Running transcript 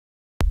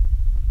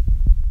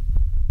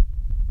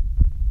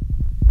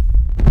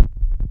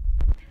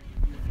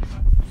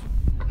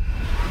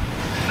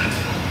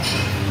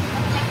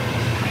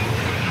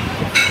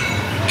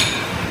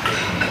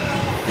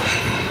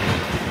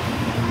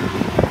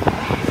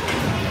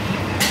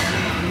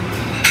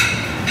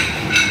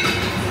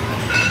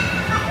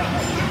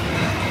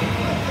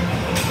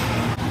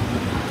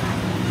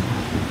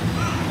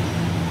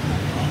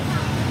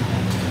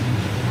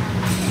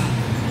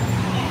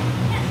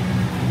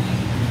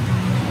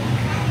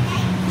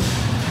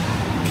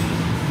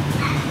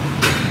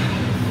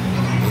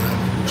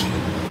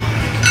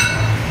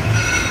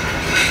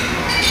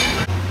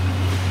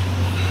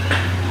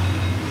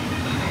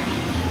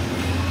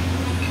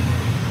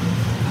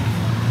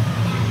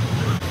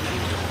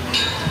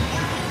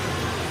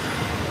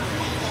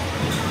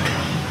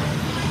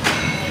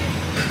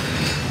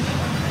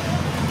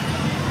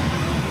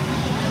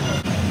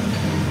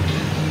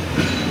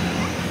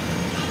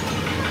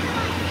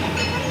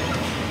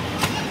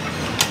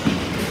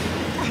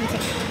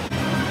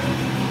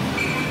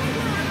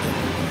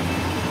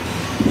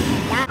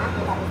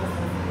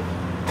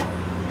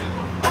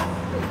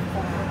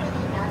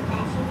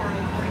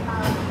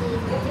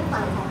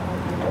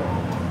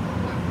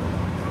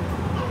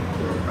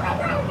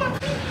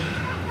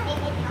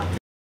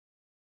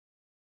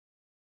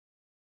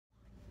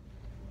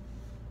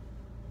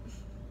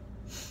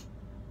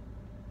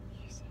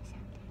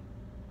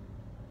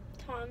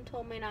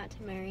told me not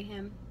to marry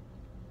him.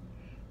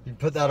 You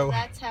put that So away.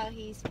 that's how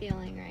he's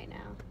feeling right now.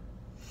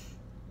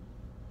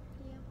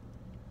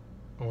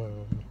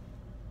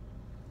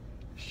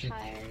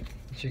 Tired.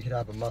 She could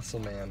have a muscle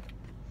man.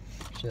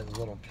 She has a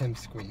little pimp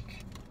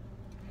squeak.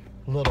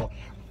 Little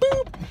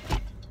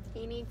boop.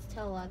 He needs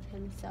to love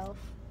himself.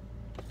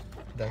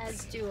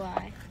 That's, as do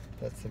I.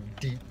 That's some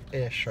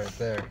deep-ish right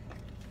there.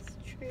 It's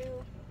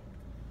true.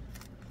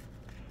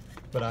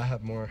 But I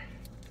have more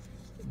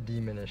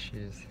demon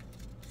issues.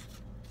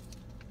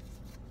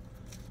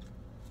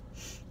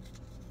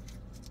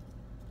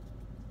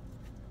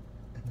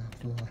 And that's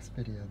the last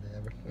video they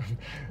ever filmed.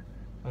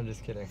 I'm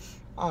just kidding.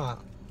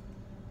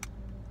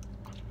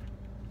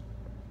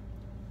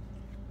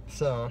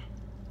 So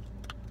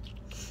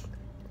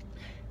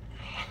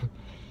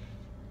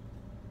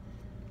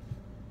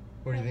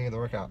what do you think of the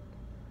workout?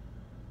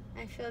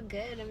 I feel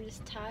good. I'm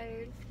just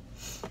tired.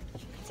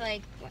 It's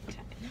like, what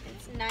time?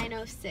 It's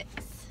 9:06.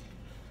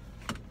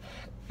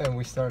 And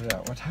we started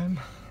at what time?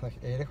 Like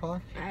 8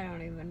 o'clock? I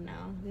don't even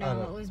know.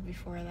 No, it was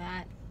before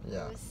that.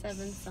 Yeah. It was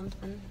 7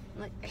 something.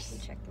 Like, I can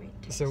check my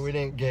text. So we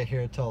didn't get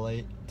here till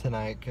late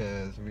tonight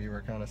because we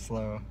were kind of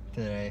slow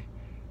today.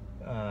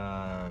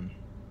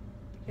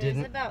 It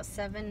was about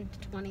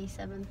 7:20,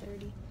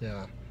 7:30.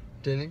 Yeah.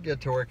 Didn't get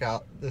to work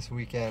out this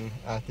weekend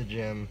at the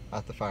gym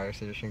at the fire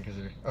station because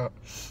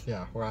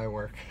where I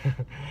work,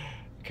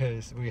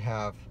 because we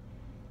had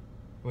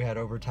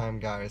overtime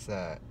guys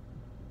that.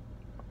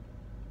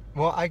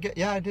 Well, I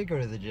did go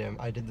to the gym.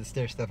 I did the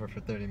stair stepper for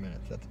 30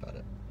 minutes. That's about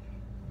it.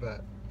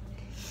 But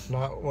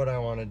not what I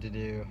wanted to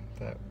do.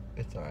 But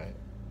it's all right.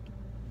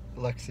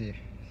 Lexi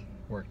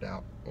worked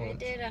out once. I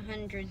did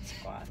 100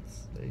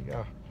 squats. There you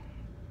go.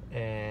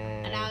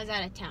 And I was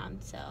out of town,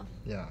 so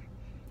yeah.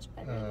 It's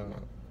better than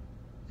that.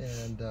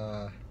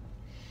 And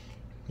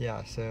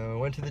yeah, so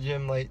went to the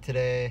gym late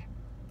today.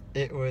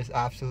 It was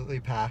absolutely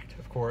packed,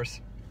 of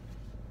course.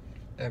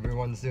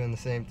 Everyone's doing the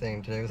same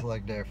thing. Today was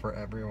leg day for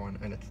everyone,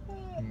 and it's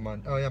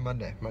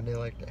Monday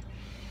leg day.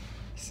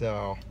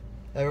 So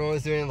everyone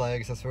was doing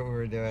legs. That's what we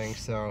were doing.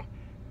 So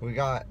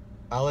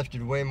I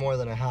lifted way more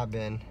than I have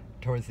been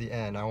towards the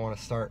end. I want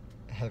to start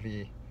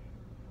heavy,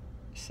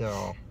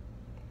 so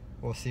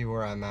we'll see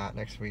where I'm at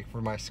next week.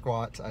 For my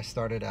squats, I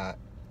started at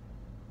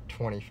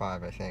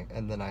 25, I think,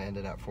 and then I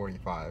ended at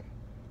 45.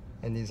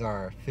 And these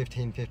are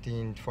 15,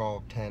 15,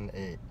 12, 10,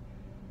 8.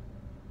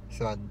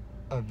 So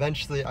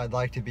eventually I'd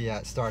like to be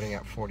starting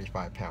at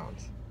 45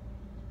 pounds,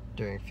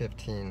 doing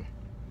 15,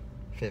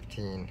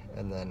 15,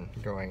 and then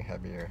going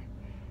heavier.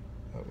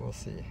 But we'll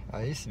see.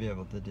 I used to be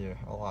able to do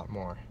a lot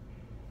more.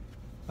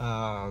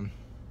 And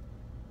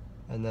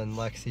then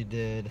Lexi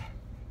did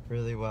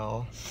really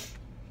well.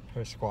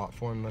 Her squat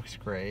form looks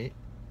great.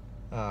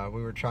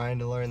 We were trying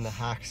to learn the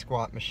hack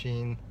squat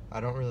machine. I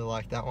don't really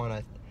like that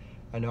one.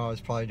 I know I was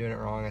probably doing it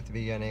wrong at the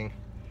beginning,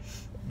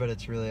 but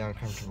it's really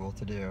uncomfortable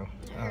to do.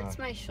 It hurts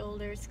my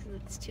shoulders because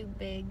it's too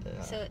big,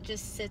 so it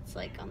just sits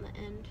like on the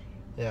end.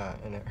 Yeah,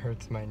 and it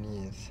hurts my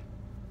knees.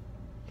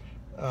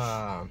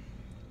 And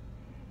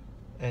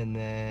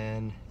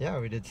then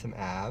we did some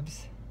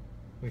abs.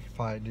 We could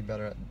probably do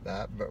better at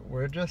that, but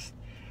we're just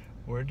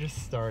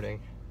starting.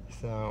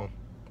 So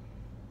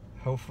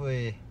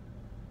hopefully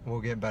we'll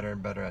get better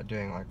and better at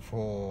doing like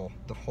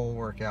the whole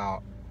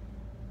workout.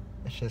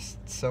 It's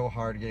just so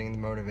hard getting the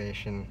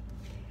motivation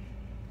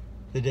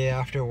the day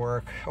after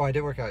work. Oh, I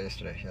did work out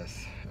yesterday,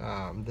 yes.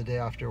 The day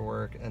after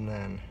work, and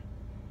then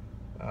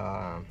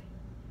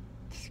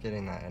just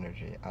getting that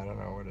energy. I don't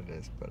know what it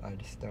is, but I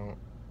don't know.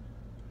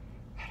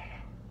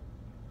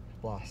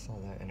 Lost all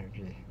that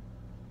energy.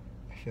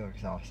 I feel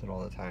exhausted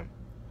all the time.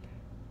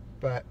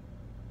 But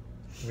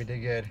we did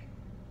good.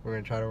 We're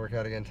gonna try to work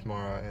out again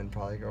tomorrow and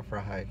probably go for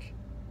a hike.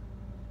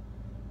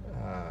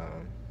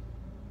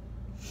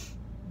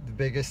 The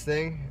biggest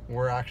thing,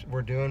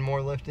 we're doing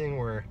more lifting.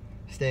 We're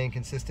staying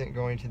consistent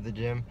going to the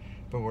gym,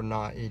 but we're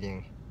not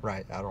eating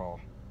right at all.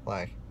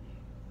 Like,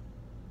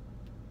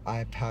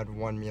 I've had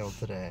one meal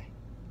today,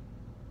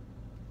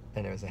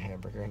 and it was a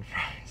hamburger and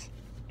fries.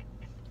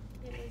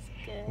 It was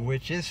good.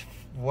 Which is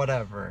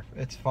whatever.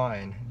 It's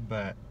fine,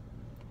 but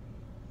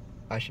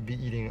I should be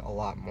eating a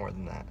lot more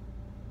than that.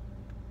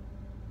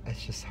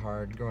 It's just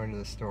hard going to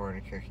the store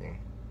and cooking.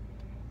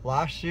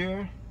 Last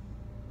year,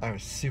 I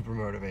was super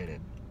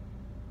motivated,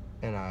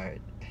 and I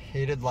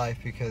hated life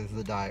because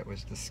the diet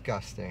was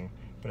disgusting,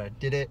 but I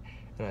did it,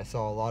 and I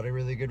saw a lot of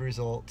really good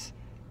results,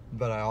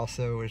 but I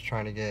also was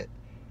trying to get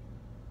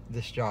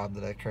this job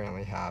that I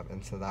currently have,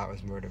 and so that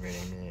was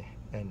motivating me,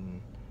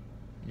 and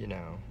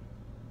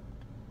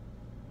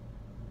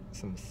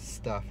some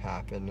stuff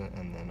happened,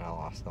 and then I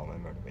lost all my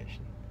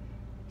motivation.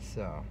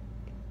 So,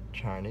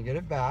 trying to get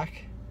it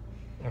back,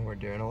 and we're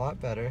doing a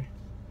lot better,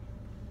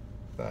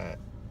 but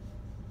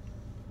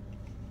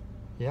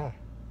yeah,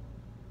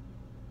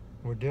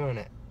 we're doing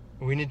it.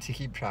 We need to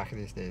keep track of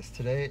these days.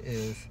 Today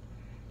is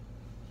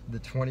the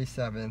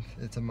 27th.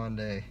 It's a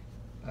Monday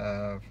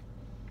of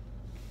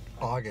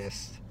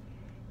August,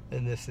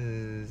 and this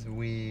is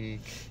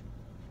week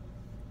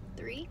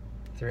 3.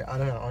 3. I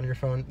don't know. On your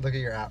phone, look at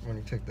your app when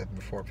you took the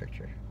before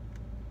picture.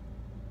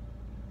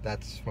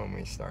 That's when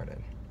we started.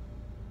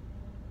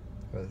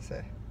 What does it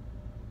say?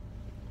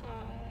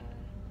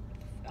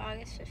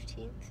 August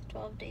 15th,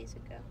 12 days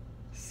ago.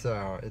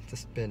 So it's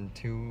just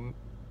been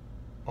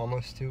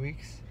almost 2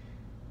 weeks.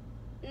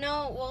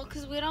 No, well,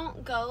 because we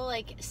don't go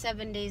like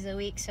 7 days a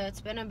week, so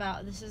it's been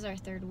this is our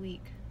 3rd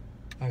week.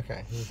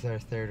 Okay, this is our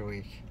 3rd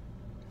week.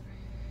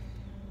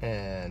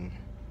 And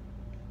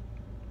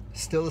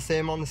still the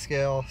same on the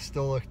scale,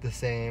 still look the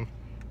same,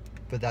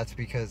 but that's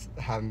because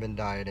I haven't been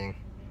dieting.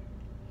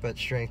 But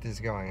strength is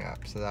going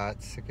up, so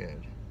that's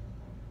good.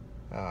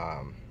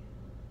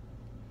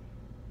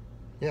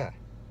 Yeah,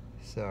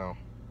 so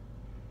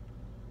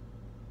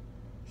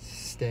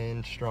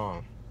staying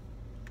strong.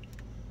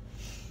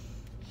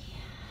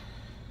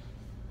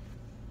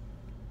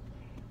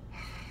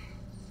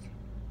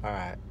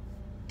 Alright,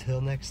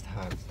 till next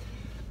time.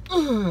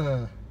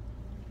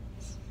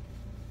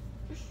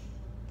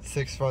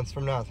 6 months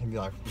from now, it's gonna be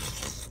like,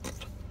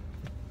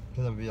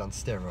 I'm gonna be on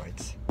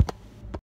steroids.